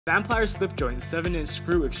Vampliers slip joint 7-inch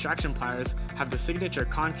screw extraction pliers have the signature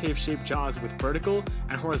concave-shaped jaws with vertical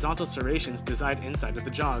and horizontal serrations designed inside of the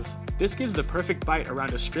jaws. This gives the perfect bite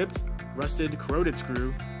around a stripped, rusted, corroded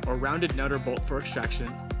screw or rounded nut or bolt for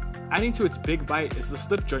extraction. Adding to its big bite is the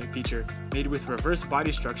slip joint feature, made with reverse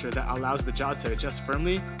body structure that allows the jaws to adjust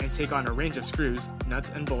firmly and take on a range of screws, nuts,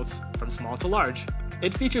 and bolts, from small to large.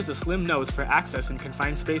 It features a slim nose for access in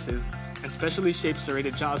confined spaces and specially shaped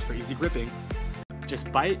serrated jaws for easy gripping. Just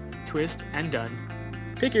bite, twist, and done.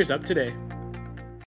 Pick yours up today.